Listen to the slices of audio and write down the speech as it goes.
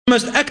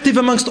most active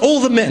amongst all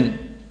the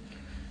men.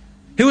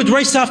 He would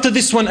race after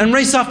this one and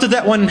race after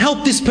that one, and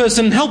help this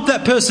person, help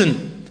that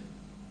person.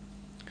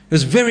 He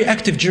was very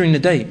active during the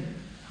day.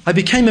 I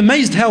became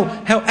amazed how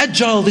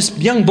agile this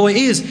young boy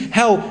is,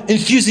 how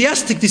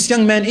enthusiastic this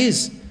young man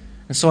is.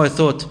 And so I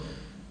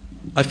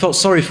felt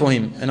sorry for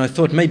him, and I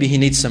thought maybe he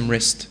needs some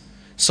rest.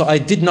 So I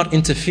did not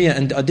interfere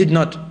and I did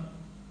not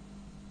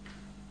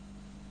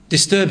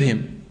disturb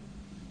him.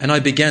 And I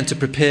began to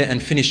prepare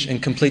and finish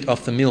and complete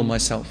off the meal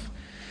myself.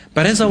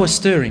 But as I was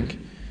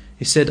stirring,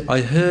 he said, I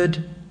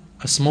heard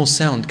a small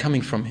sound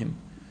coming from him.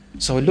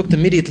 So I looked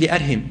immediately at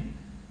him,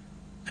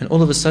 and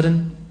all of a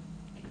sudden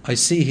I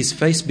see his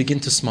face begin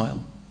to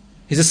smile.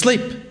 He's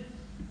asleep.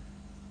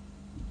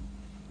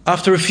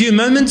 After a few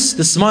moments,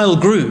 the smile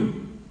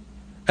grew.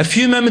 A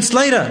few moments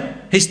later,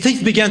 his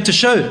teeth began to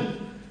show.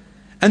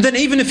 And then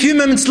even a few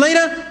moments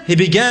later, he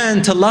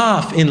began to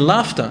laugh in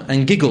laughter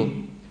and giggle.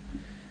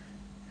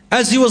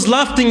 As he was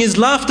laughing, his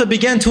laughter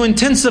began to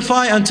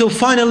intensify until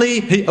finally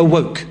he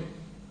awoke.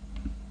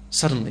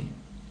 Suddenly.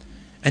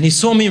 And he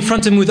saw me in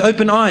front of him with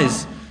open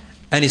eyes,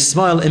 and his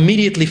smile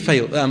immediately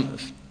faded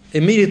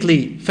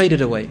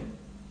away.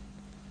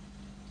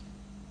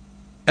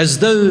 As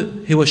though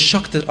he was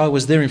shocked that I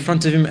was there in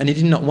front of him and he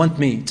did not want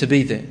me to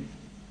be there.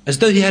 As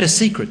though he had a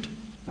secret.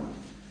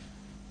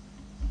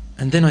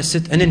 And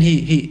then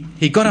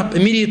he got up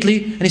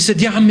immediately and he said,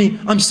 Ya Ammi,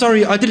 I'm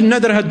sorry, I didn't know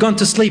that I had gone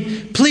to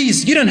sleep.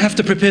 Please, you don't have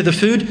to prepare the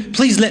food.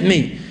 Please let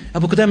me.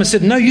 Abu Qudama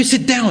said, no, you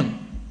sit down.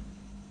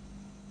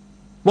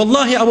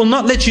 Wallahi, I will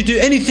not let you do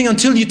anything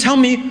until you tell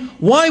me,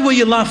 why were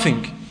you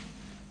laughing?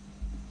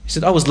 He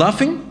said, I was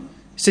laughing?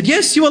 He said,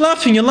 yes, you were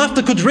laughing. Your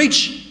laughter could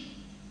reach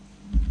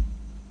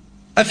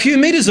a few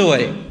meters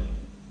away.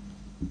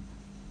 He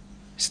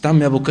said,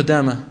 Ammi Abu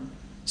Qudama,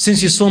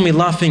 since you saw me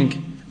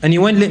laughing and you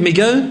won't let me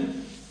go,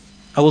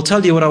 I will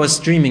tell you what I was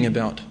dreaming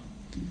about.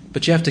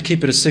 But you have to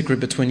keep it a secret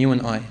between you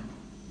and I.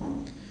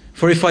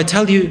 For if I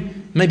tell you,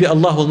 maybe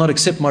Allah will not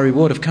accept my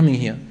reward of coming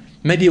here.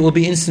 Maybe it will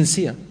be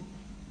insincere.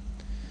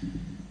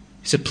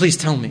 He said, please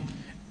tell me.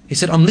 He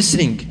said, I'm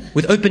listening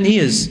with open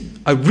ears.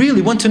 I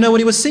really want to know what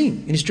he was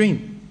seeing in his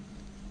dream.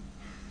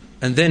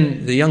 And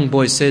then the young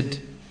boy said,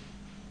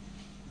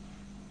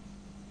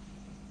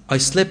 I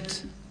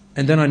slept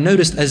and then I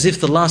noticed as if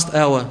the last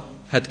hour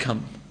had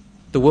come.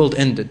 The world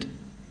ended.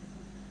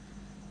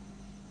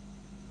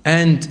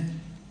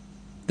 And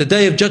the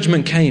day of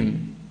judgment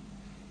came.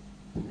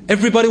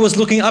 Everybody was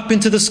looking up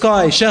into the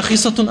sky.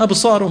 شَاخِصَةٌ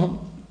أَبْصَارُهُمْ.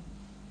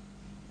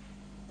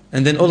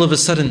 And then all of a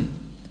sudden,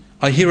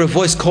 I hear a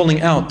voice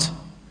calling out,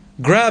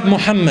 grab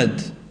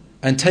Muhammad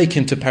and take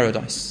him to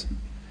paradise.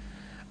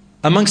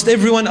 Amongst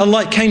everyone, a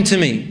light came to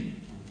me,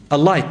 a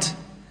light,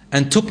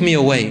 and took me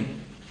away.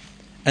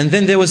 And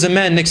then there was a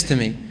man next to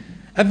me,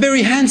 a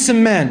very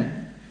handsome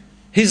man.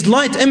 His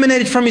light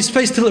emanated from his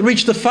face till it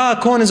reached the far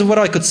corners of what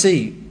I could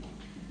see.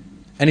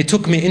 And he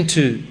took me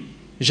into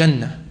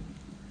Jannah.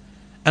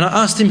 And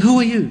I asked him, who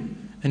are you?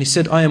 And he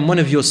said, I am one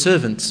of your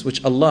servants,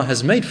 which Allah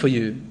has made for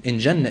you in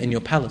Jannah, in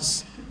your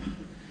palace.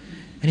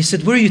 And he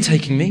said, where are you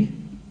taking me?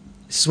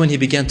 This is when he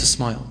began to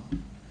smile. He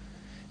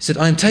said,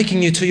 I am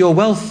taking you to your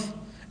wealth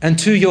and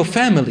to your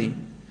family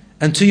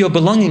and to your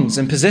belongings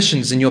and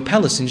possessions in your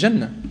palace in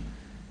Jannah.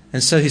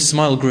 And so his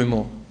smile grew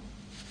more.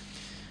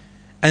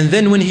 And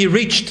then when he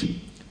reached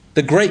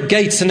the great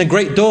gates and the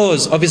great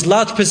doors of his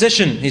large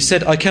possession, he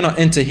said, I cannot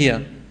enter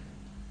here,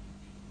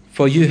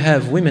 for you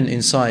have women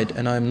inside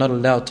and I am not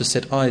allowed to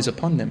set eyes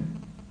upon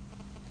them.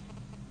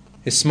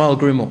 His smile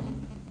grew more.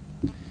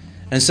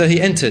 And so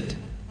he entered.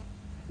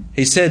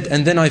 He said,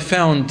 and then I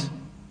found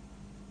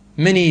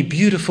many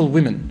beautiful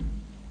women.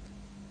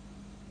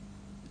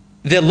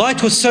 Their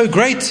light was so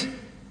great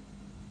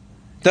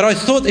that I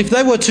thought if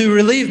they were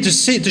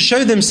to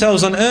show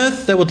themselves on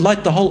earth, they would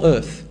light the whole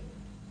earth.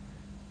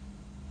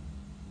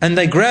 And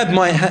they grabbed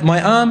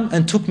my arm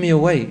and took me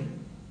away.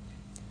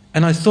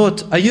 And I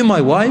thought, are you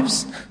my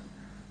wives?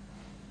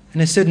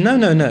 And they said,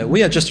 no,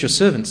 we are just your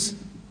servants.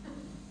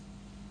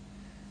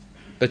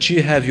 But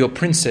you have your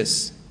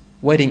princess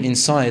waiting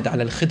inside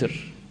al-Khidr,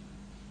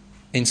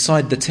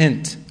 inside the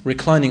tent,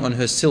 reclining on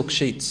her silk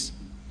sheets,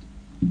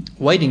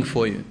 waiting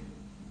for you.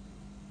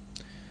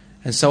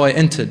 And so I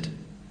entered,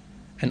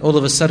 and all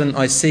of a sudden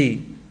I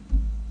see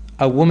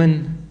a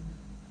woman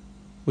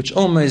which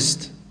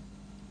almost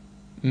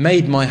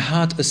made my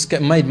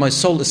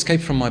soul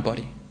escape from my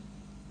body.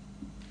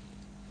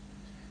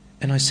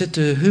 And I said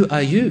to her, who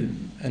are you?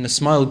 And a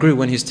smile grew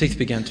when his teeth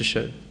began to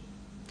show.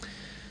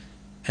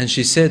 And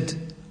she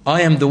said,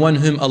 I am the one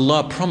whom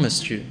Allah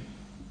promised you.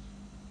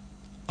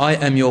 I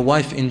am your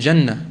wife in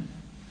Jannah.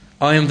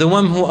 I am the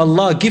one who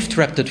Allah gift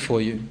wrapped it for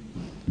you.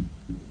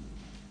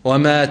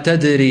 وَمَا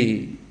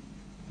تَدْرِي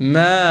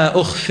مَا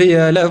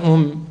أُخْفِيَ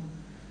لَهُمْ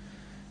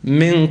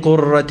مِنْ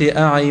قُرَّةِ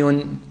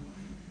أَعْيُنٍ.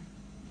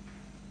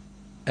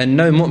 And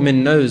no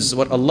mu'min knows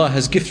what Allah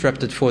has gift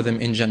wrapped it for them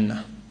in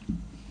Jannah.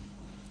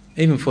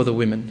 Even for the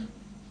women.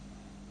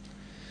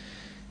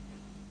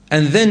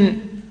 And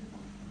then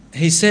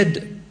he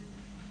said,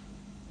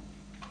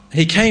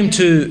 he came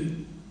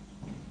to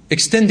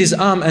extend his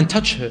arm and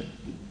touch her.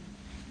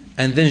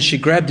 And then she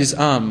grabbed his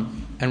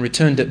arm and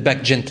returned it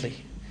back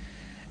gently.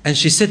 And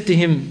she said to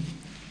him,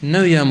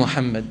 "No, Ya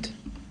Muhammad,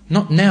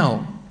 not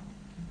now.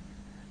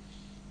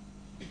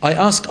 I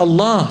ask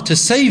Allah to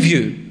save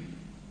you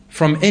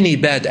from any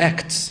bad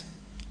acts.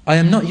 I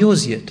am not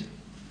yours yet.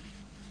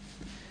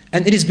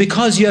 And it is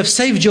because you have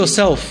saved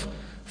yourself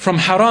from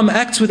haram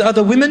acts with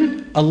other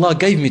women, Allah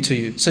gave me to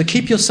you. So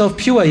keep yourself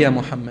pure, Ya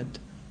Muhammad.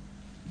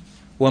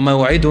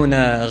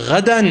 وَمَوْعِدُنَا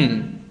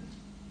غَدًا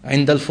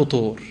عِنْدَ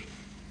الْفُطُورِ.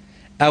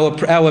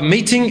 Our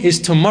meeting is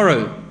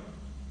tomorrow,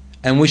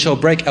 and we shall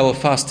break our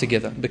fast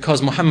together.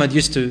 Because Muhammad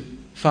used to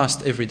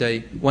fast every day,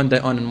 one day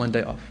on and one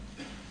day off.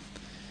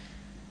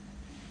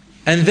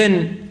 And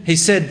then he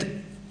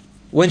said,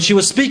 when she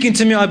was speaking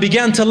to me, I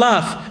began to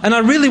laugh. And I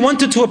really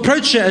wanted to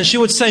approach her, and she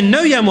would say,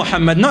 "No, Ya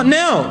Muhammad, not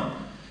now.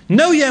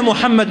 No, Ya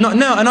Muhammad, not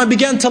now." And I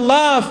began to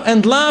laugh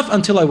and laugh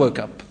until I woke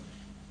up.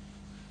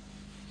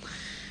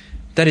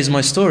 That is my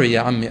story,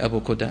 Ya Ammi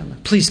Abu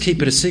Qudama. Please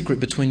keep it a secret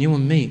between you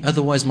and me,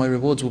 otherwise my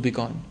rewards will be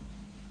gone.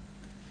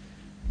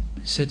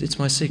 He said, "It's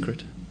my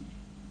secret."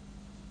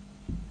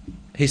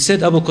 He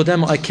said, Abu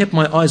Qudama, I kept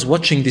my eyes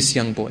watching this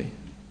young boy.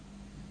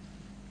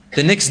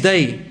 The next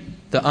day,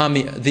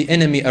 the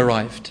enemy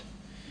arrived.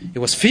 It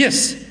was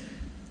fierce.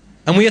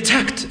 And we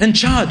attacked and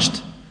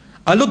charged.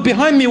 I looked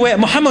behind me where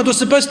Muhammad was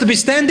supposed to be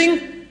standing,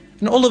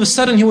 and all of a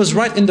sudden he was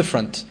right in the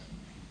front.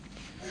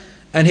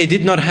 And he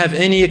did not have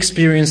any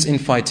experience in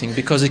fighting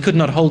because he could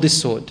not hold his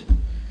sword.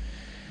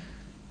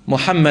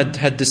 Muhammad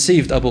had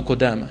deceived Abu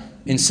Qudama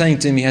in saying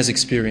to him he has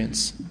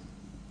experience.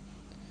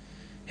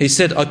 He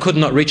said, I could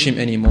not reach him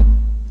anymore,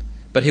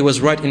 but he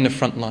was right in the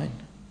front line.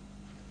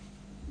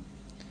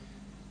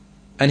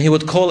 And he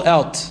would call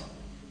out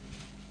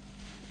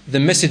the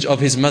message of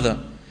his mother,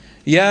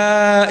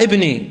 Ya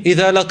ibni,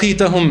 idha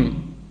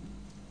laqitahum,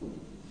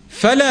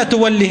 fala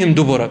tuwallihim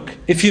duburak.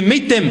 If you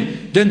meet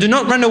them, then do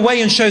not run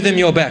away and show them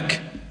your back.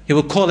 He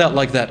would call out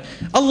like that,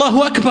 Allahu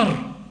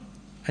Akbar.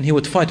 And he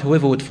would fight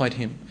whoever would fight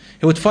him.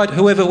 He would fight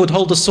whoever would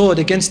hold a sword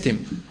against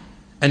him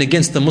and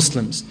against the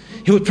Muslims.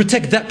 He would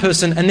protect that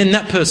person and then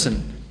that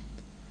person.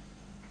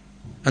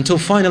 Until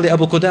finally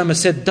Abu Qudama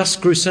said,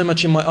 dust grew so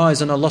much in my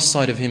eyes and I lost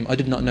sight of him. I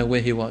did not know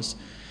where he was.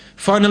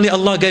 Finally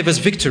Allah gave us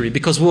victory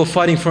because we were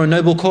fighting for a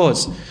noble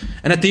cause.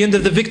 And at the end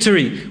of the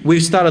victory, we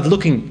started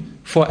looking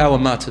for our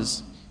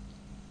martyrs.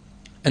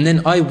 And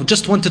then I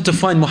just wanted to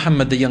find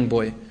Muhammad, the young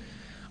boy.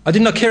 I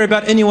did not care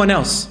about anyone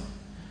else.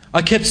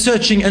 I kept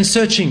searching and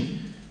searching.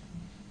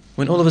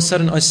 When all of a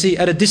sudden I see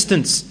at a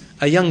distance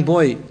a young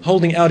boy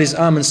holding out his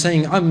arm and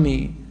saying,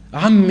 Ammi,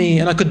 Ammi,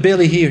 and I could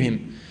barely hear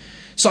him.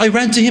 So I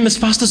ran to him as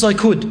fast as I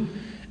could.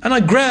 And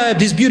I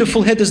grabbed his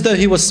beautiful head as though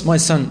he was my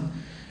son.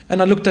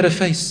 And I looked at a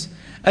face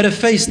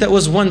that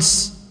was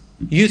once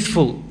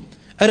youthful,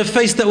 at a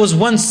face that was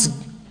once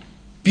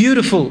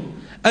beautiful,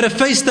 at a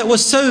face that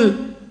was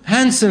so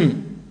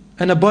handsome,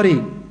 and a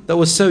body that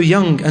was so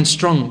young and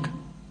strong.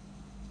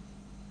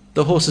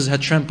 The horses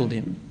had trampled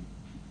him.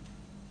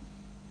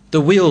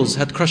 The wheels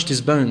had crushed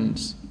his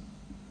bones.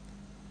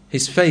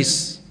 His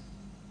face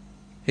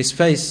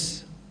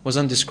was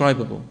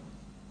undescribable.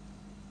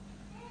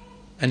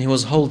 And he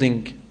was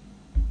holding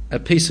a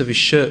piece of his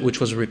shirt which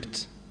was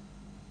ripped.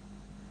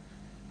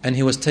 And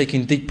he was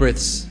taking deep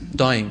breaths,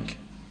 dying.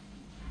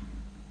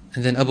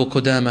 And then Abu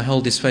Qudama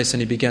held his face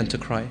and he began to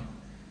cry.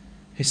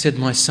 He said,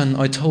 my son,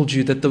 I told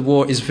you that the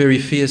war is very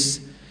fierce.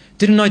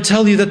 Didn't I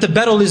tell you that the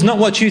battle is not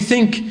what you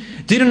think?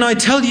 Didn't I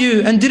tell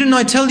you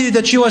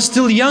that you are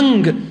still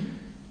young?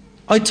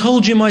 I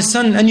told you, my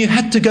son, and you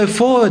had to go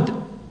forward.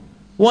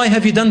 Why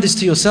have you done this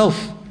to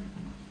yourself?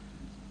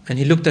 And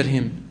he looked at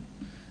him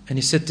and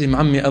he said to him,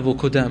 Ammi Abu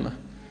Qudama,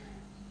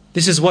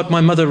 this is what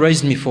my mother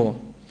raised me for.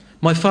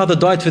 My father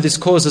died for this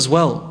cause as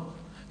well.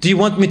 Do you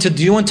want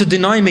to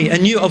deny me?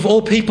 And you of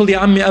all people, Ya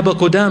Ammi Abu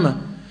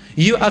Qudama,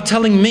 you are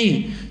telling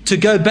me to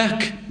go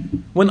back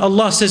when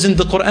Allah says in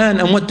the Quran,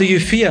 and what do you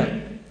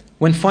fear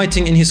when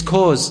fighting in His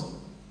cause?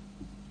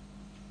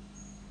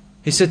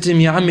 He said to him,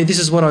 Ya Ammi, this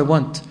is what I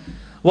want.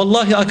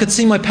 Wallahi, I could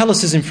see my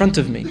palaces in front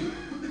of me.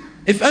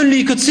 If only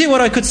you could see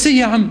what I could see,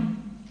 Ya Am.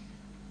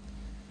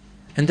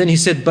 And then he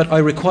said, but I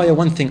require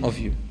one thing of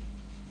you.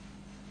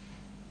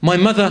 My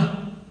mother,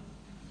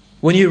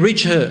 when you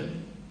reach her,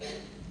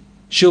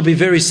 she'll be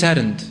very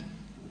saddened.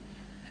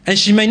 And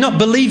she may not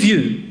believe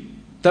you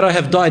that I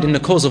have died in the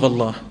cause of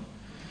Allah.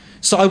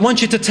 So I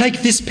want you to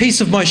take this piece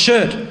of my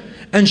shirt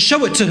and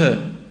show it to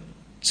her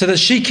so that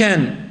she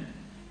can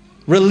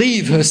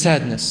relieve her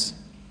sadness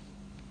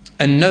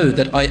and know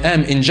that I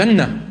am in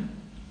Jannah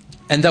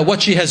and that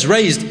what she has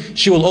raised,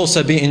 she will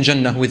also be in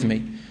Jannah with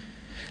me.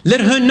 Let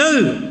her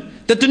know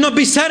that do not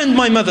be saddened,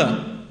 my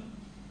mother.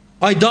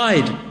 I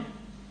died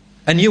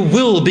and you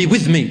will be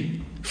with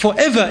me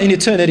forever in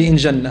eternity in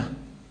Jannah.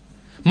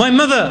 My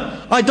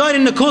mother, I died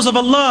in the cause of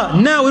Allah.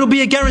 Now it will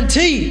be a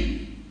guarantee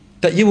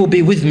that you will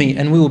be with me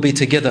and we will be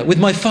together with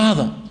my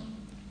father.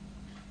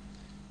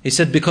 He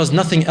said, because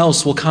nothing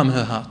else will calm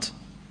her heart.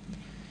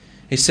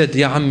 He said,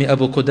 Ya Ammi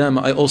Abu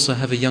Qudama, I also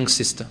have a young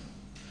sister.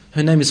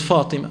 Her name is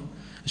Fatima.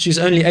 She's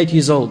only 8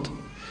 years old.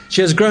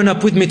 She has grown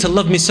up with me to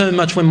love me so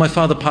much when my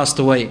father passed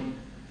away.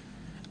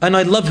 And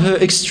I love her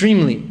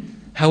extremely.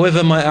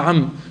 However,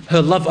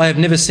 her love I have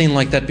never seen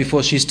like that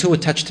before. She's too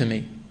attached to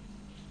me.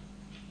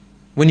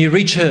 When you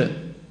reach her,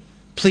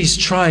 please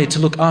try to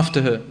look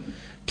after her.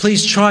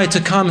 Please try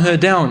to calm her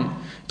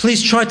down.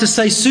 Please try to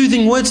say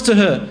soothing words to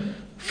her,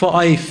 for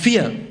I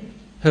fear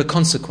her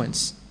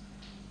consequence.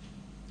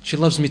 She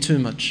loves me too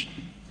much.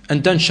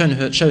 And don't show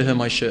her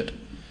my shirt.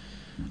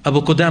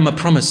 Abu Qudama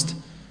promised.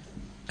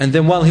 And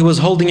then while he was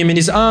holding him in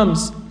his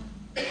arms,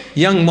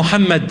 young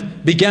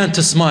Muhammad began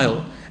to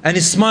smile. And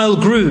his smile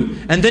grew,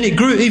 and then it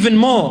grew even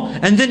more,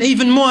 and then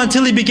even more,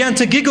 until he began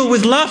to giggle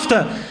with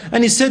laughter.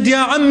 And he said,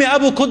 Ya Ammi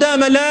Abu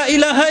Qudama, la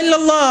ilaha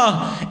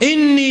illallah,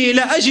 inni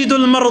la ajidu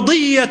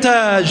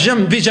al-mardiyata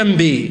jambi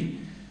jambi.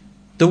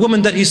 The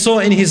woman that he saw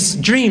in his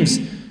dreams,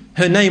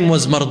 her name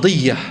was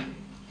Mardiyah.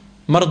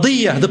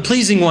 Mardiyah, the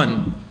pleasing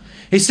one.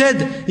 He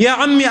said, Ya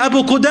Ammi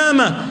Abu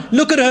Qudama,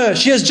 look at her,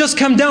 she has just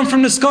come down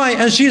from the sky,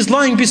 and she is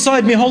lying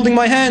beside me holding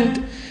my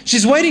hand.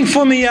 She's waiting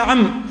for me, Ya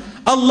Am.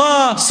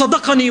 Allah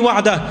sadaqani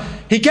wa'dah.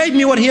 He gave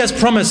me what He has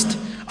promised.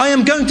 I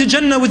am going to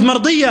Jannah with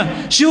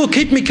Mardiyah. She will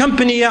keep me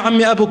company, Ya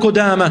Ammi Abu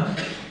Qudama.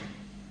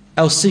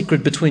 Our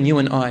secret between you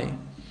and I.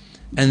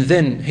 And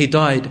then he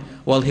died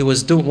while he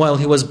was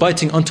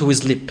biting onto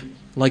his lip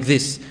like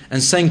this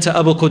and saying to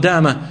Abu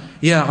Qudama,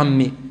 Ya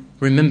Ammi,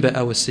 remember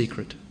our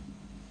secret.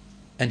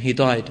 And he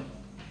died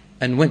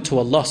and went to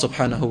Allah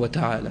subhanahu wa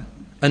ta'ala.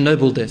 A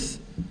noble death.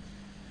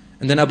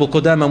 And then Abu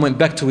Qudama went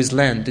back to his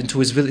land,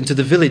 into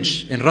the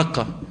village in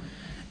Raqqa.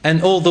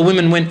 And all the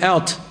women went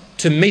out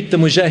to meet the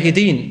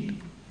Mujahideen.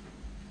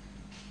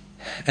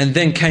 And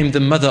then came the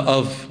mother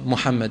of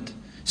Muhammad,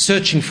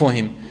 searching for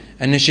him.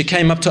 And then she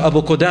came up to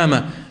Abu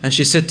Qudama and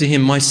she said to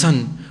him, my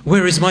son,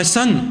 where is my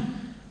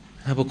son?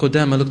 Abu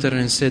Qudama looked at her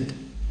and said,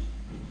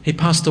 he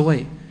passed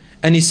away.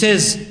 And he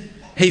says,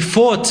 he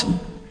fought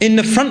in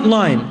the front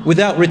line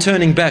without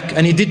returning back.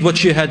 And he did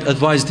what you had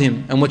advised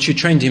him and what you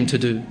trained him to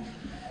do.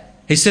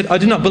 He said, I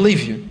do not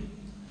believe you.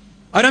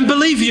 I don't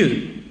believe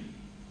you.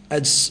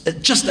 Just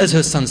as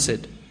her son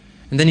said.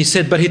 And then he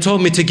said, but he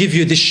told me to give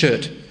you this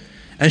shirt.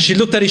 And she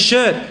looked at his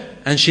shirt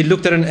and she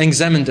looked at it and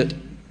examined it.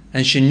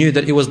 And she knew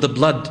that it was the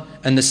blood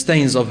and the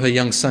stains of her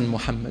young son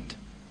Muhammad.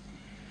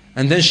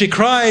 And then she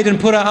cried and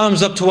put her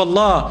arms up to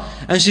Allah.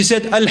 And she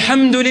said,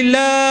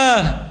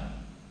 Alhamdulillah,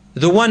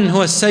 the one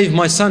who has saved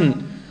my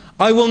son.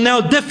 I will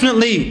now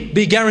definitely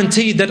be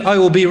guaranteed that I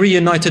will be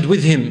reunited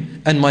with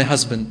him and my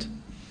husband.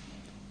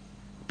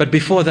 But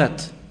before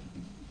that,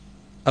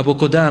 Abu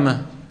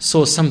Qudama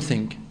saw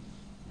something,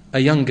 a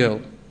young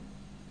girl,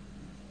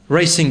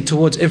 racing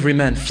towards every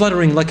man,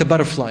 fluttering like a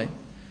butterfly,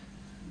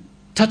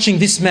 touching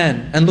this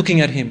man and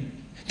looking at him,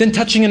 then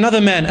touching another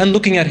man and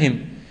looking at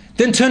him,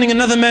 then turning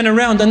another man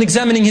around and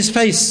examining his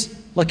face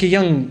like a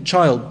young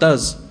child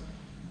does.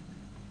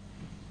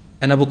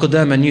 And Abu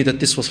Qudama knew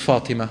that this was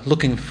Fatima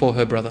looking for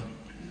her brother.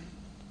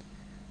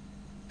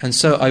 And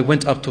so I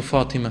went up to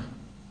Fatima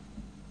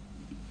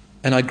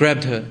and I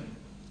grabbed her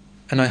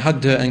and I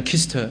hugged her and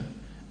kissed her.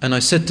 And I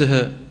said to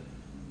her,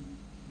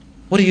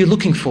 what are you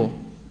looking for?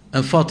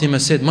 And Fatima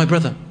said, my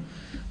brother,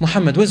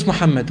 Muhammad, where's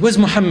Muhammad? Where's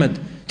Muhammad?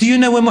 Do you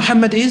know where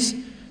Muhammad is?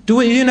 Do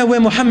you know where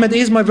Muhammad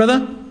is, my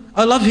brother?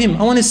 I love him,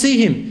 I want to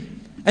see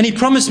him. And he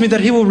promised me that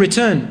he will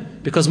return.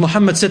 Because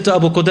Muhammad said to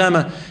Abu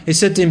Qudama, he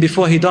said to him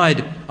before he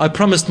died, I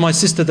promised my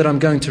sister that I'm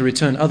going to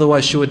return,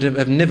 otherwise she would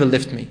have never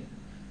left me.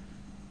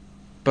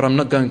 But I'm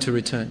not going to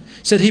return.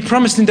 He said he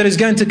promised him that he's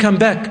going to come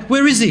back.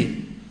 Where is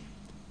he?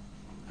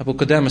 Abu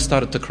Qudama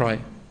started to cry.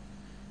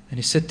 And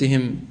he said to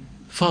him,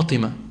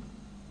 Fatima,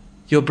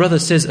 your brother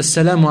says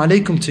Assalamu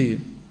alaikum to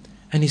you.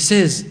 And he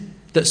says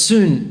that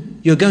soon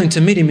you're going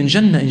to meet him in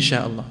Jannah,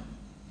 insha'Allah.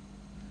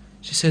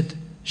 She said,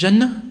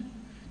 Jannah?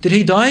 Did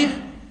he die?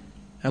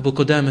 Abu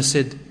Qudama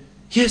said,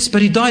 yes,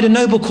 but he died a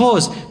noble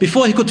cause.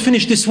 Before he could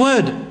finish this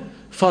word,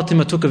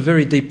 Fatima took a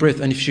very deep breath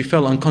and she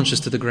fell unconscious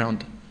to the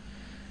ground.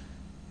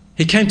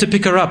 He came to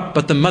pick her up,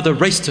 but the mother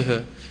raced to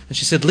her and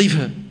she said, leave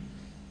her.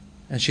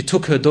 And she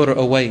took her daughter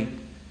away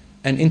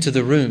and into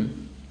the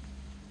room.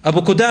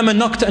 Abu Qudama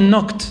knocked and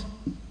knocked,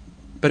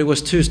 but it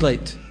was too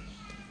late.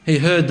 He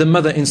heard the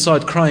mother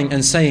inside crying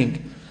and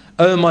saying,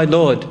 oh my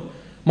Lord,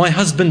 my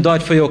husband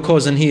died for your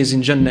cause and he is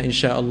in Jannah,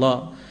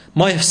 insha'Allah.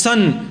 My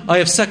son, I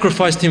have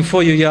sacrificed him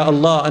for you, Ya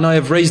Allah, and I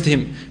have raised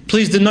him.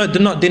 Please do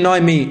not deny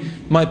me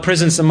my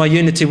presence and my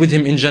unity with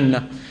him in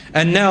Jannah.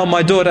 And now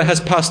my daughter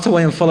has passed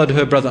away and followed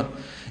her brother.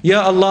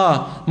 Ya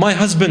Allah, my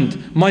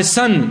husband, my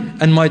son,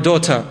 and my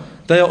daughter,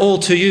 they are all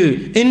to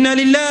you. Inna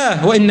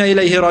lillah wa inna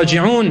ilayhi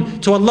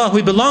raji'un. To Allah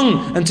we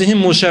belong and to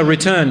Him we shall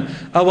return.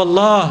 Oh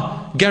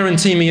Allah,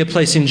 guarantee me a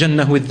place in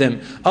Jannah with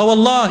them. Oh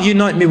Allah,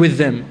 unite me with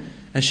them.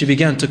 And she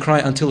began to cry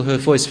until her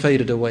voice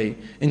faded away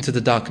into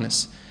the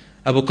darkness.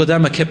 Abu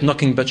Qudama kept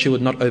knocking, but she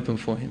would not open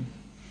for him.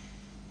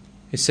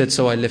 He said,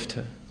 so I left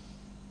her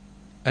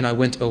and I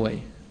went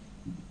away.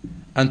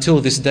 Until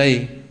this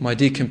day, my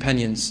dear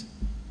companions,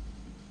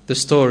 the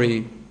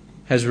story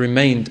has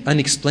remained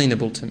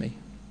unexplainable to me.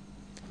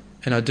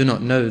 And I do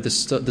not know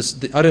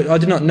I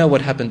do not know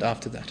what happened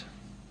after that.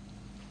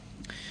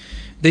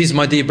 These,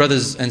 my dear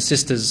brothers and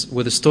sisters,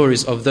 were the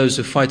stories of those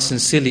who fight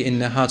sincerely in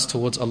their hearts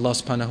towards Allah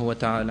subhanahu wa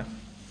ta'ala.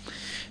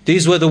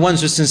 These were the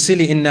ones who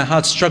sincerely in their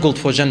hearts struggled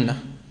for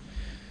Jannah.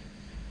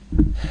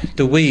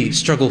 Do we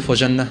struggle for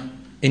Jannah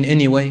in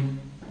any way?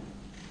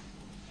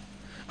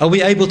 Are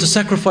we able to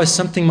sacrifice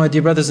something, my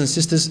dear brothers and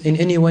sisters, in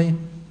any way?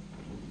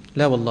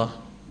 La wallah.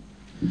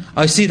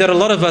 I see that a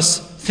lot of us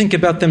think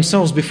about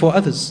themselves before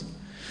others.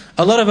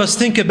 A lot of us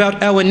think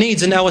about our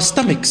needs and our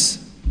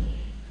stomachs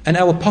and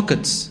our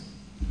pockets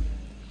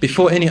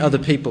before any other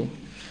people.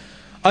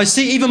 I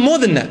see even more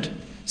than that.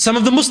 Some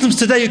of the Muslims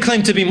today who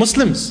claim to be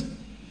Muslims,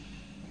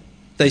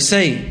 they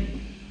say,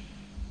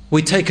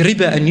 we take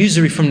riba and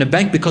usury from the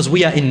bank because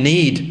we are in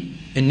need.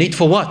 In need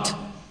for what?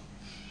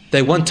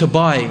 They want to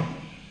buy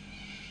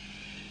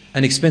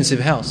an expensive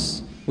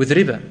house with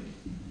riba.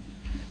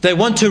 They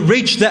want to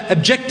reach that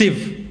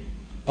objective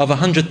of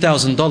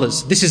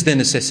 $100,000. This is their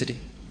necessity.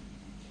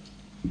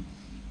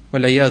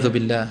 وَالْعِيَاذُ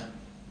بِاللَّهِ.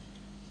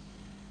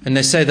 And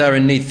they say they are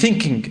in need,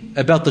 thinking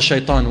about the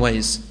shaitan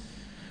ways.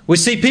 We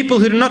see people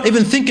who do not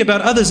even think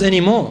about others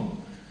anymore.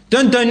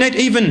 Don't donate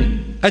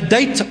even a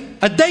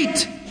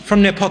date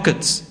from their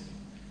pockets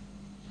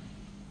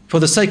for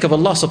the sake of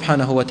Allah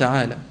subhanahu wa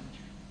ta'ala.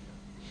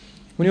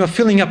 When you are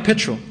filling up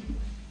petrol,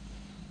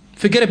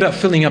 forget about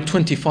filling up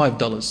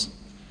 $25.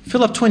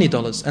 Fill up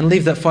 $20 and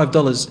leave that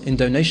 $5 in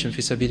donation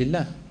fi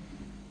sabilillah.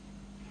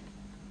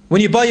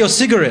 When you buy your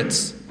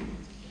cigarettes,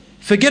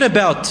 forget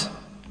about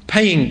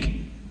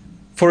paying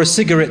for a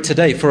cigarette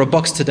today, for a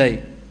box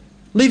today.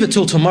 Leave it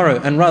till tomorrow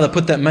and rather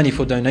put that money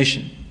for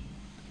donation.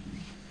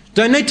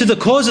 Donate to the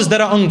causes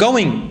that are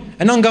ongoing,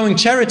 an ongoing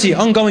charity,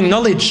 ongoing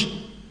knowledge,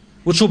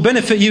 which will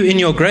benefit you in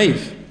your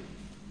grave.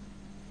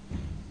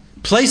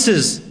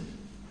 Places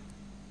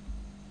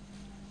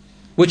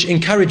which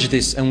encourage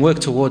this and work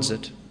towards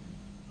it.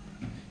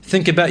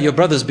 Think about your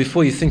brothers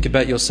before you think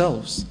about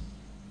yourselves.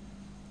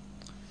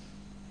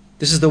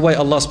 This is the way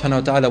Allah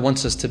subhanahu wa ta'ala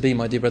wants us to be,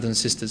 my dear brothers and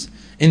sisters.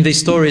 In these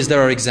stories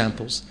there are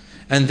examples,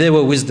 and there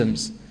were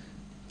wisdoms.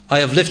 I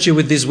have left you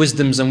with these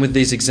wisdoms and with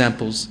these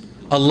examples.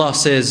 Allah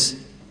says,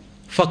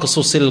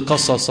 فَقْصُصِ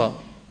الْقَصَصَ.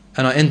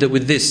 And I end it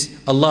with this.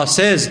 Allah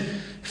says,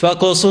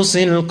 فَقْصُصِ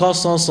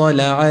الْقَصَصَ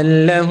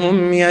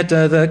لَعَلَّهُمْ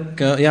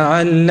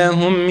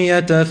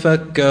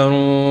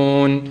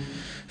يَتَفَكَّرُونَ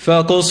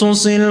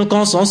فَقُصُصِ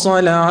الْقَصَصَ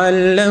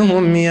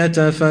لَعَلَّهُمْ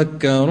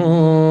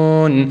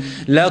يَتَفَكَّرُونَ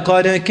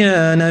لَقَدْ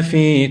كَانَ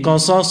فِي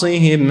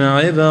قَصَصِهِمْ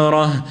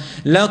عِبْرَةٌ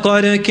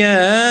لَقَدْ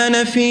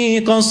كَانَ فِي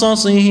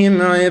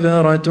قَصَصِهِمْ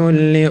عِبْرَةٌ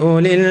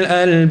لِأُولِي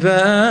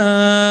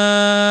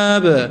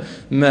الْأَلْبَابِ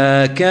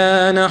مَا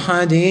كَانَ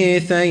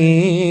حَدِيثًا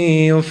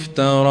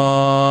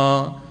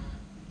يُفْتَرَى.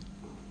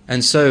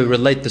 And so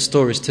relate the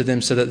stories to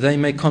them so that they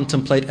may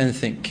contemplate and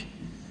think.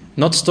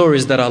 Not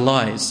stories that are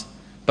lies,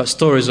 but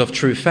stories of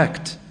true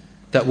fact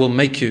that will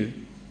make you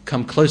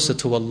come closer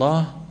to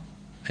Allah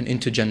and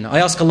into Jannah. I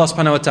ask Allah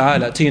subhanahu wa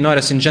ta'ala to unite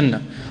us in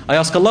Jannah. I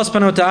ask Allah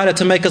subhanahu wa ta'ala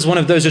to make us one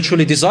of those who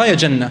truly desire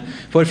Jannah.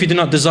 For if you do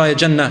not desire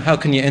Jannah, how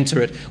can you enter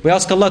it? We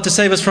ask Allah to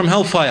save us from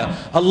hellfire.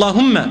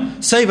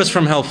 Allahumma, save us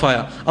from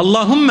hellfire.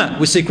 Allahumma,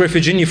 we seek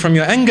refuge in you from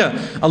your anger.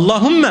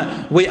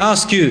 Allahumma, we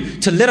ask you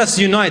to let us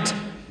unite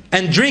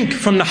and drink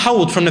from the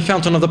hawd, from the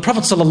fountain of the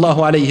Prophet sallallahu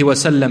alaihi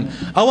wasallam.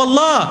 Oh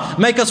Allah,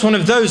 make us one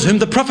of those whom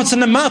the prophets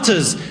and the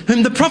martyrs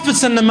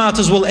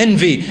will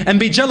envy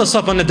and be jealous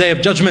of on the day of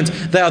judgment.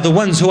 They are the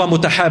ones who are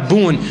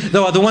mutahabboon. They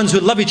are the ones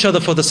who love each other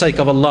for the sake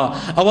of Allah.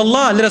 Oh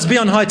Allah, let us be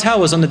on high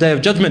towers on the day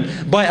of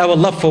judgment by our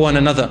love for one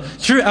another,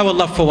 through our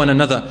love for one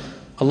another.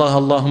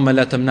 اللهم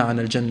لا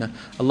تمنعنا الجنة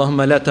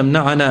اللهم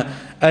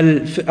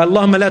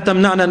لا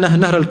تمنعنا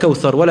نهر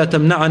الكوثر ولا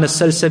تمنعنا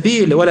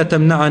السلسبيل ولا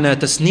تمنعنا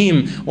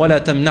تسنيم ولا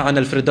تمنعنا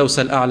الفردوس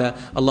الأعلى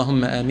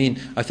اللهم آمين.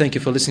 I thank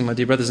you for listening, my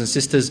dear brothers and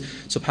sisters.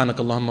 سبحانك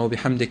اللهم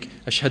وبحمدك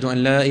أشهد أن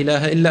لا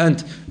إله إلا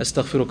أنت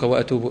أستغفرك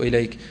وأتوب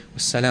إليك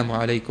والسلام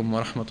عليكم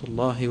ورحمة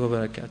الله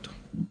وبركاته.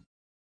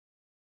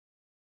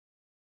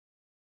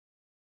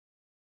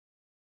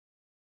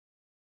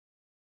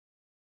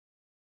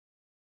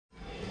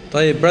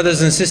 طيب,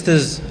 brothers and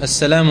sisters,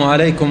 Assalamu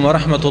alaikum wa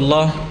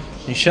rahmatullah.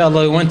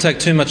 Inshallah, we won't take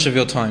too much of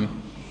your time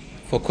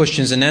for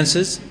questions and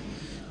answers.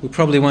 We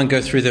probably won't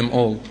go through them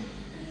all.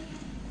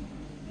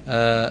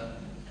 I'll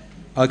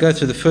go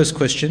through the first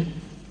question.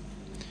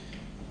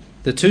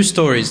 The two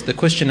stories, the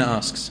questioner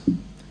asks,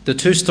 the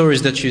two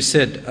stories that you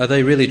said, are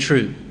they really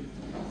true?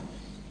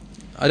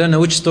 I don't know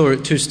which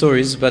two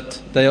stories,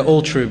 but they are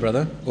all true,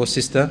 brother or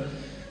sister.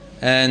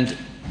 And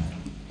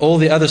all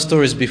the other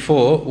stories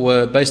before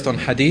were based on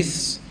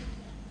hadiths.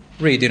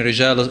 Read in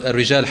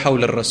Rijal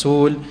Hawl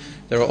al-Rasul.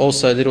 There are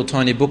also little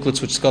tiny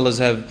booklets which scholars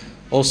have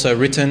also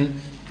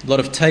written. A lot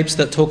of tapes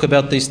that talk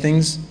about these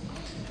things.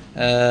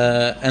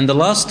 And the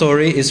last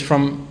story is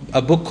from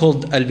a book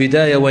called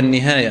Al-Bidayah wa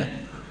Nihaya.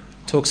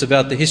 Talks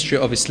about the history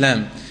of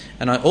Islam.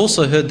 And I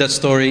also heard that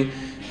story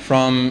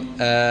from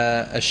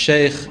a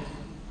sheikh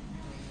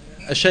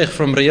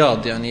from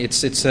Riyadh. Yani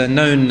it's a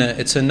known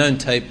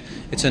tape.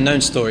 It's a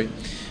known story.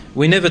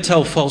 we never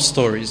tell false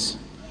stories,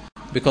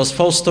 because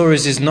false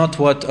stories is not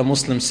what a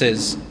Muslim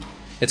says.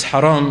 It's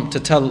haram to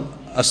tell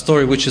a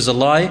story which is a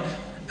lie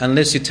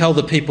unless you tell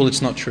the people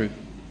it's not true.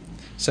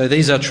 So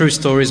these are true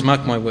stories,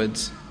 mark my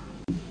words.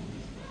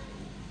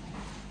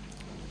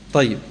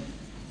 طيب.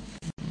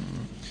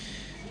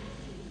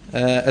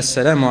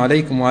 Assalamu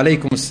alaikum wa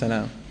alaikum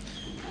assalam.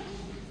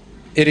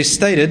 It is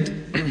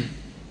stated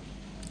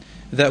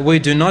that we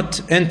do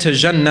not enter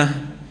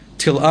Jannah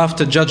till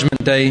after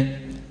Judgment Day,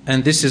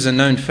 and this is a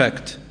known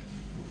fact.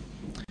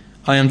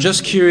 I am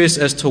just curious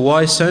as to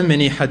why so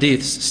many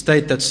hadiths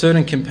state that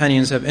certain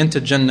companions have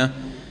entered Jannah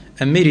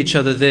and meet each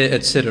other there,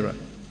 etc.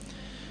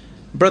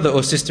 Brother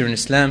or sister in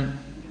Islam,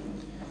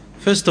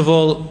 first of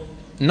all,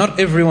 not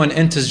everyone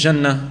enters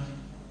Jannah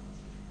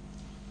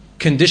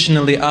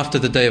conditionally after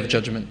the Day of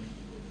Judgment.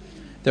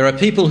 There are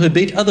people who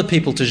beat other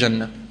people to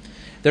Jannah.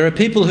 There are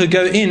people who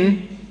go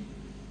in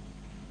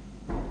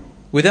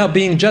without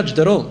being judged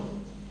at all,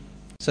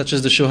 such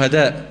as the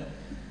shuhada.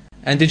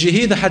 And did you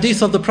hear the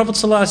hadith of the Prophet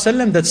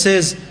ﷺ that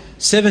says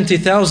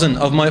 70,000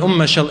 of my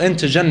ummah shall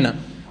enter Jannah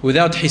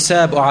without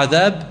hisab or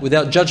adhab,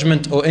 without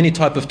judgment or any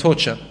type of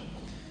torture?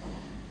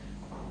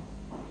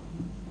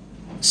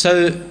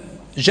 So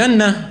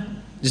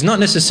Jannah is not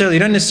necessarily, you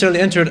don't necessarily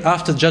enter it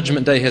after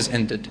Judgment Day has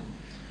ended,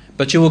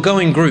 but you will go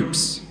in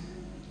groups.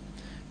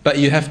 But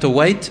you have to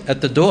wait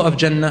at the door of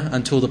Jannah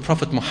until the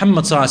Prophet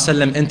Muhammad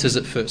ﷺ enters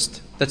it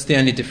first. That's the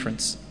only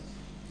difference.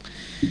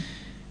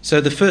 So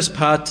the first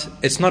part,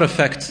 it's not a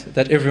fact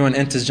that everyone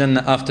enters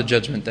Jannah after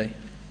Judgment Day.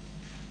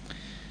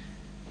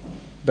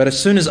 But as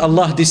soon as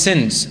Allah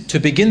descends to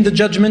begin the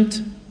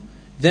judgment,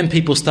 then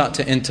people start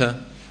to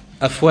enter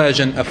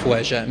afwajan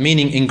afwaja,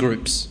 meaning in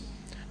groups.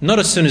 Not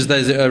as soon as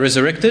they are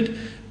resurrected,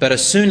 but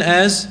as soon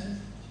as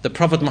the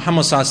Prophet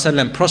Muhammad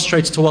ﷺ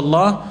prostrates to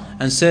Allah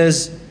and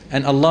says,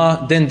 and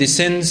Allah then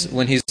descends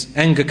when his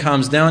anger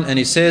calms down, and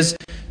he says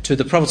to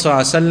the Prophet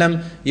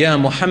ﷺ, Ya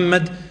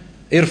Muhammad,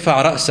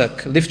 irfa'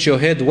 ra'sak, lift your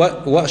head,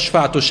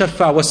 wa'ashfa'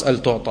 tushaffa' was'al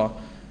tu'ta.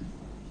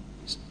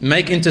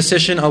 Make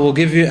intercession, I will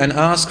give you, and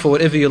ask for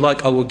whatever you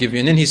like, I will give you.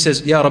 And then he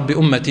says, Ya Rabbi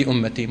ummati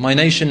ummati, my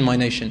nation, my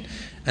nation.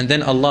 And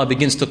then Allah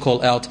begins to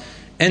call out,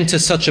 enter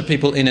such a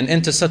people in, and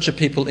enter such a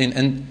people in,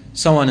 and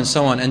so on,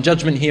 and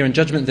judgment here and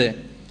judgment there.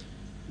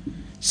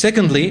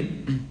 Secondly,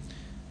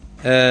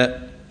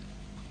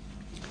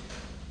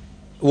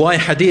 why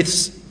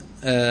hadiths,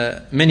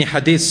 many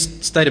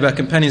hadiths state about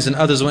companions and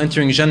others were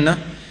entering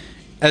Jannah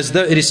as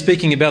though it is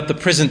speaking about the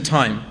present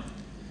time.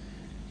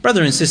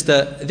 Brother and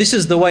sister, this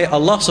is the way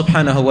Allah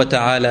subhanahu wa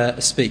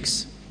ta'ala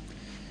speaks.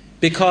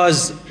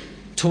 Because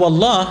to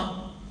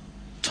Allah,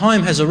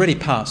 time has already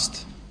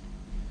passed.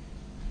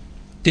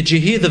 Did you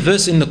hear the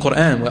verse in the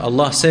Quran where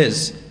Allah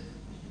says,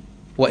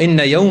 وَإِنَّ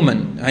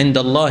يَوْمًا عِنْدَ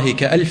اللَّهِ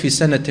كَأَلْفِ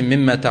سَنَةٍ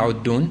مِمَّا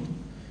تَعُدُّونَ.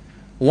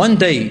 One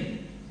day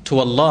to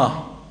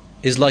Allah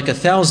is like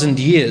 1,000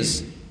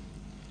 years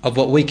of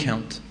what we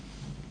count.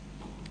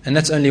 And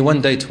that's only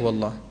one day to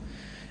Allah.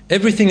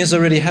 Everything has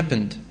already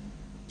happened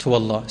to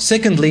Allah.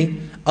 Secondly,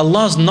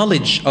 Allah's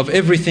knowledge of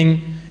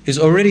everything is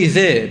already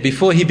there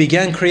before He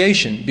began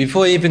creation,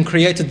 before He even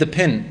created the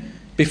pen,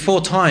 before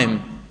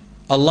time.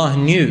 Allah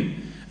knew.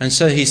 And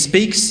so He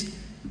speaks,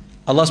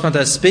 Allah subhanahu wa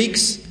ta'ala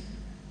speaks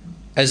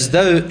as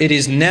though it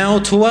is now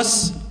to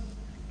us,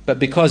 but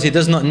because He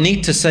does not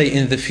need to say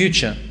in the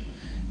future.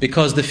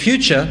 Because the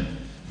future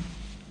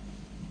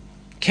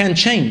can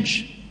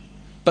change.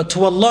 But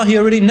to Allah, He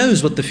already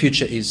knows what the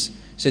future is.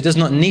 So He does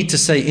not need to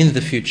say in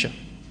the future.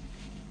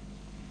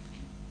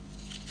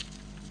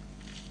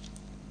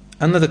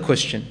 Another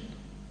question.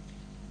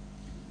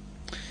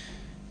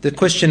 The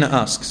questioner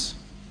asks,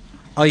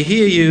 I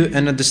hear you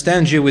and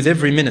understand you with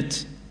every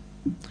minute.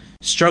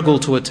 Struggle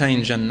to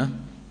attain Jannah.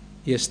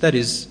 Yes, that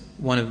is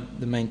one of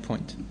the main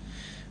points.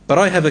 But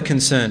I have a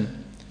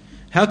concern.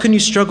 How can you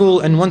struggle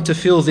and want to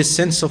feel this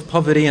sense of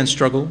poverty and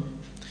struggle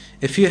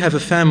if you have a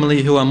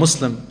family who are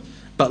Muslim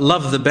but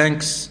love the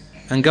banks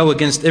and go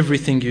against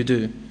everything you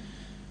do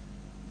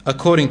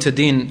according to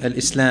Deen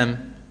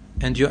al-Islam,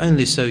 and you're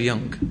only so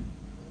young?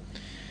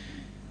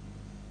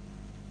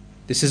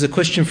 This is a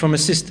question from a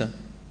sister.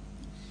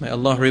 May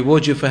Allah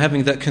reward you for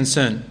having that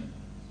concern.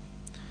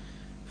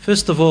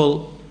 First of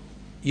all,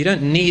 you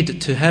don't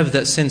need to have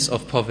that sense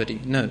of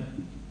poverty. No.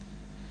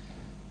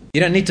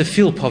 You don't need to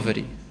feel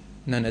poverty.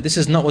 No, this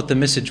is not what the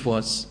message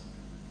was.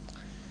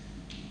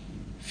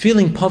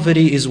 Feeling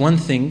poverty is one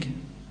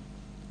thing,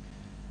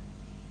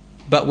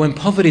 but when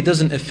poverty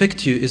doesn't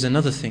affect you is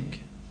another thing.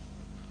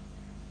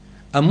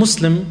 A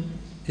Muslim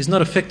is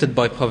not affected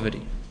by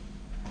poverty.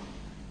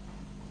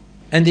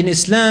 And in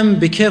Islam,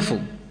 be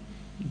careful.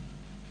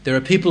 There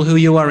are people who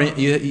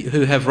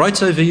who have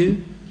rights over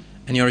you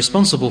and you're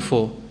responsible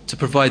for, to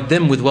provide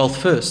them with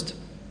wealth first.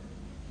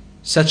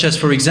 Such as,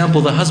 for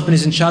example, the husband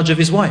is in charge of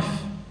his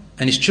wife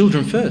and his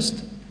children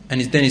first,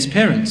 and then his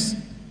parents.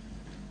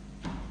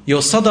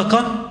 Your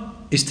sadaqah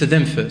is to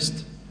them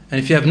first. And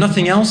if you have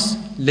nothing else,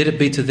 let it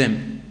be to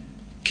them.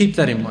 Keep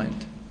that in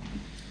mind.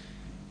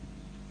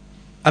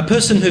 A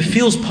person who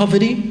feels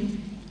poverty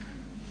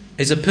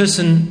is a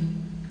person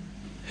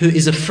who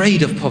is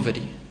afraid of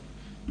poverty.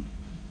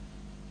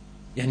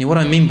 Yani what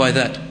I mean by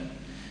that,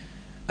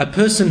 a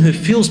person who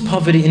feels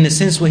poverty in the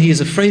sense where he is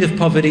afraid of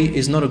poverty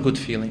is not a good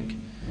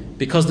feeling.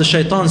 Because the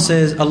shaitan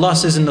says, Allah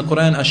says in the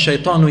Quran,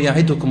 "Ash-shaytanu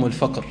ya'idukum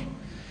al-faqr."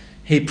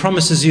 He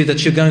promises you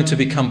that you're going to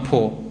become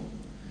poor.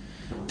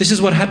 This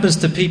is what happens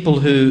to people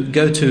who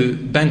go to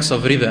banks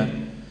of riba.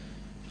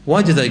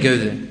 Why do they go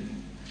there?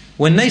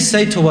 When they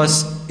say to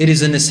us, it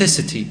is a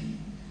necessity.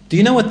 Do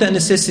you know what that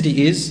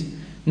necessity is?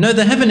 No,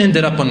 they haven't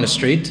ended up on the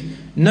street.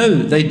 No,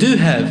 they do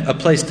have a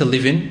place to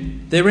live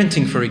in. They're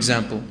renting, for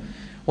example.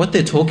 What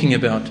they're talking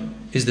about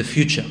is the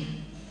future.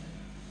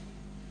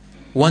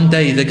 One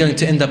day they're going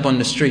to end up on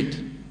the street.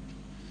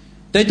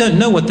 They don't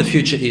know what the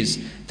future is.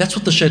 That's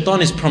what the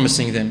shaitan is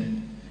promising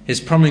them. He's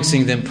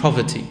promising them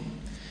poverty.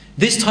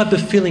 This type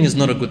of feeling is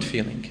not a good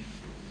feeling.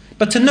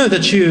 But to know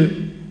that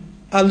you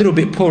are a little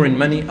bit poor in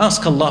money,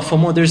 ask Allah for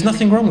more. There is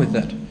nothing wrong with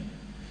that.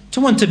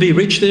 To want to be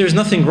rich, there is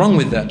nothing wrong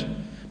with that.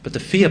 But the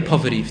fear of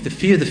poverty, the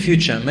fear of the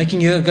future,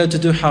 making you go to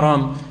do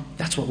haram,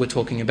 that's what we're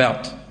talking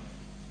about.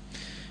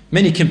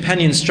 Many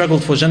companions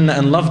struggled for Jannah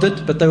and loved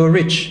it, but they were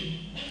rich.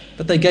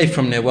 But they gave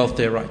from their wealth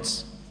their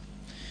rights.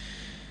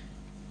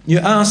 You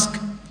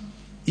ask,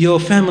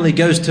 your family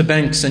goes to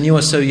banks and you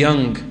are so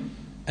young,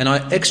 and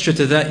extra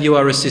to that, you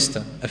are a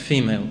sister, a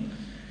female.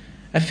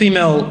 A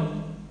female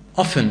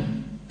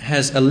often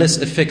has a less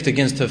effect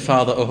against her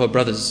father or her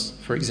brothers,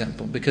 for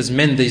example, because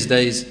men these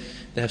days,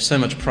 they have so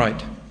much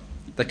pride.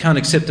 They can't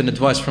accept an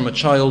advice from a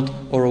child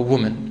or a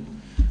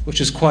woman, which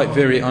is quite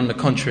very on the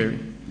contrary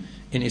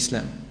in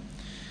Islam.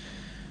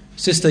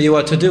 Sister, you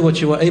are to do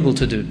what you are able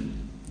to do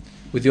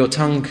with your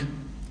tongue.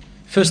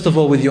 First of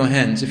all, with your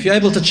hands. If you're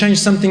able to change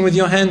something with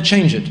your hand,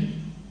 change it.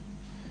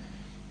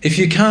 If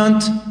you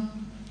can't,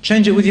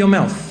 change it with your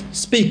mouth.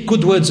 Speak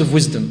good words of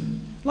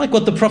wisdom, like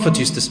what the Prophet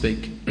used to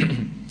speak.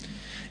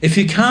 If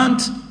you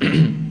can't,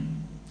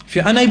 if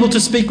you're unable to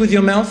speak with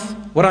your mouth,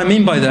 what I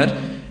mean by that,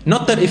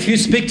 not that if you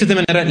speak to them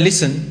and they don't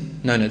listen,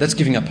 no, that's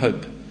giving up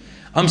hope.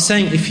 I'm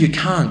saying if you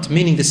can't,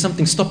 meaning there's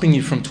something stopping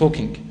you from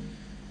talking,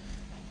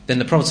 then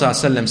the Prophet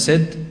ﷺ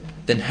said,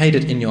 then hate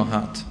it in your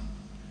heart.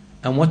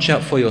 And watch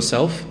out for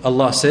yourself.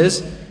 Allah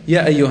says,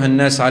 Ya ayyuhan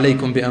nas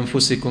alaykum bi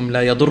anfusikum la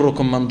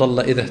yadurrukum man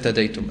dalla idha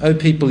ihtadaytum. O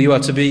people, you are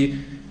to be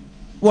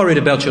worried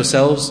about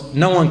yourselves.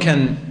 No one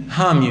can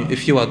harm you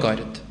if you are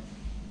guided.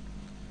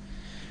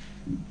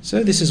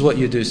 So this is what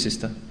you do,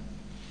 sister.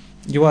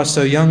 You are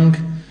so young.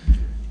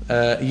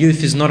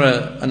 Youth is not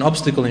an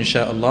obstacle,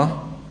 inshaAllah.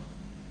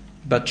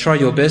 But try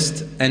your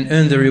best and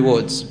earn the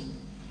rewards.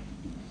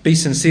 Be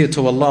sincere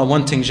to Allah,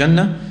 wanting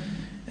Jannah.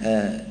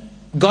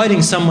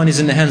 Guiding someone is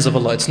in the hands of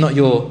Allah. It's not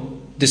your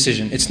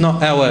decision. It's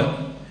not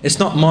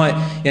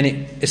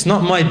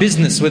my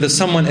business whether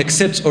someone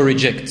accepts or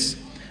rejects.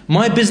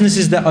 My business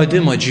is that I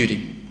do my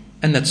duty.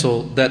 And that's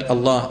all that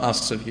Allah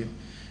asks of you.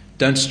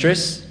 Don't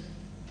stress.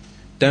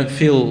 Don't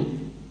feel,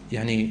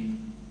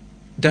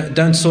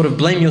 don't sort of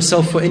blame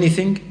yourself for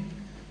anything.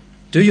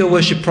 Do your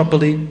worship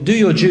properly. Do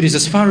your duties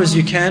as far as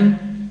you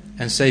can.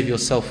 And save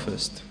yourself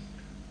first.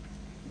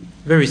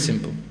 Very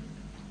simple.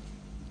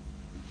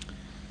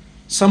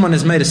 Someone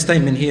has made a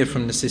statement here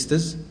from the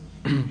sisters.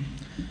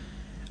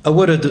 A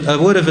word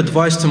of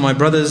advice to my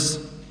brothers.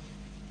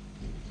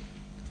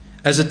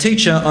 As a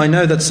teacher, I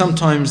know that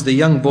sometimes the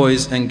young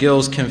boys and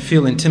girls can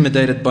feel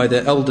intimidated by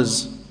their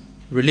elders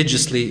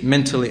religiously,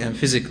 mentally and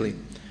physically.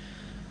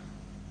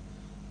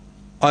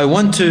 I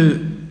want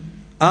to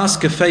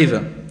ask a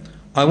favor.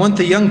 I want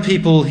the young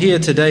people here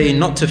today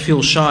not to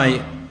feel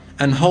shy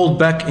and hold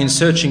back in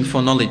searching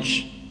for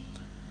knowledge.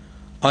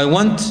 I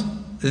want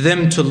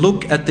them to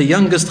look at the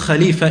youngest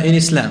Khalifa in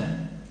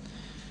Islam.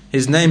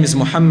 His name is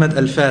Muhammad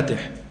al-Fatih.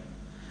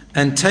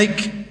 And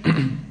take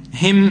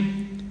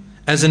him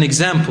as an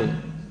example.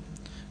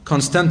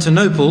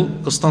 Constantinople,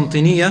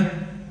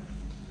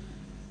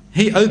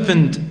 he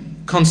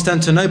opened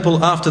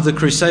Constantinople after the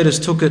Crusaders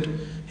took it.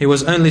 He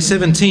was only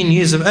 17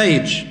 years of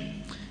age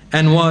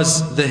and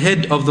was the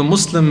head of the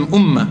Muslim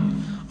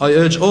Ummah. I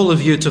urge all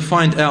of you to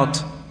find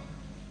out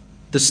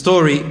the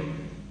story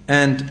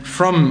and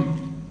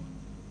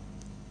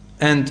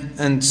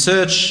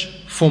search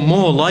for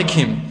more like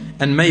him,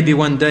 and maybe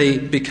one day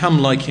become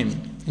like him,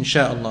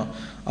 inshaAllah.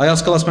 I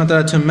ask Allah subhanahu wa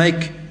ta'ala to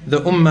make the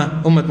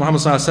Ummah Muhammad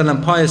sallallahu alaihi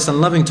wasallam pious and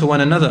loving to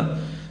one another.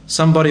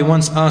 Somebody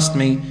once asked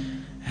me,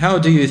 how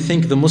do you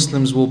think the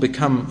Muslims will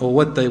become, or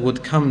what they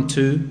would come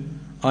to?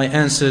 I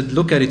answered,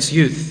 look at its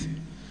youth.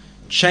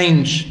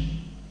 Change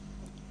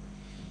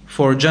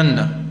for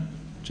Jannah.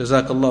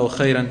 Jazakallahu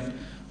khairan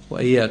wa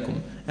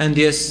iyyakum. And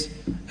yes,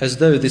 as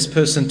though this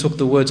person took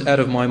the words out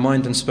of my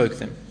mind and spoke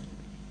them.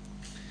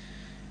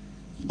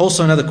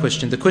 Also another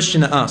question. The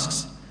questioner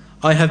asks,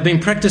 I have been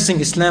practicing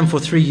Islam for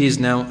 3 years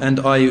now and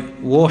I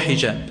wore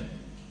hijab,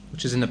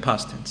 which is in the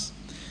past tense.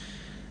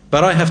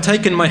 But I have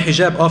taken my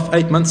hijab off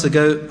 8 months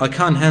ago. I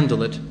can't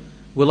handle it.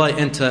 Will I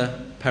enter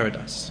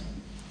paradise?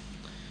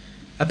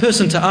 A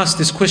person to ask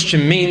this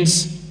question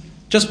means,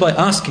 just by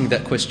asking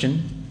that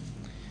question,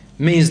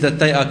 means that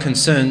they are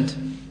concerned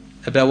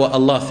about what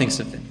Allah thinks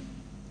of them.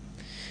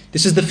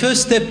 This is the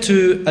first step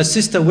to a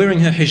sister wearing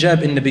her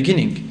hijab in the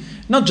beginning.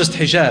 Not just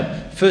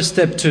hijab, first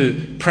step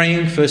to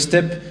praying, first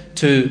step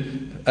to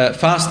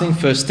fasting,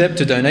 first step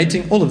to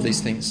donating, all of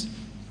these things.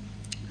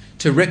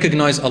 To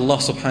recognize Allah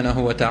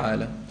subhanahu wa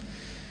ta'ala.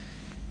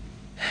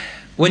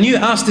 When you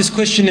ask this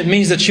question, it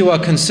means that you are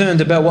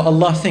concerned about what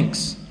Allah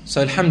thinks.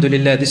 So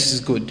alhamdulillah, this is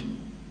good.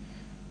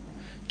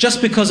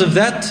 Just because of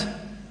that,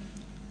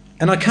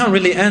 and I can't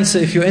really answer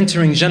if you're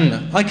entering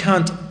Jannah. I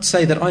can't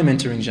say that I'm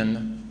entering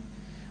Jannah.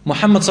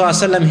 Muhammad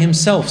ﷺ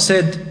himself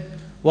said,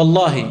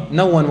 Wallahi,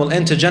 no one will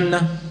enter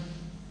Jannah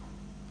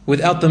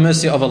without the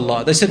mercy of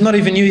Allah. They said, not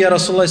even you, Ya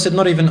Rasulullah. He said,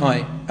 not even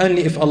I.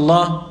 Only if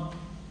Allah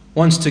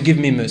wants to give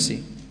me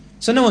mercy.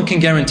 So no one can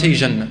guarantee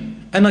Jannah.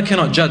 And I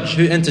cannot judge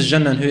who enters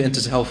Jannah and who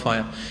enters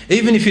hellfire.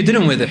 Even if you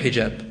didn't wear the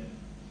hijab.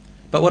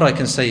 But what I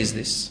can say is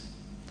this.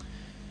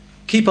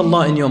 Keep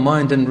Allah in your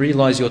mind and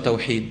realize your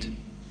tawheed.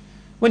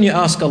 When you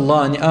ask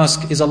Allah and you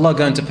ask, is Allah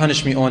going to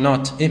punish me or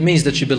not? It means that you believe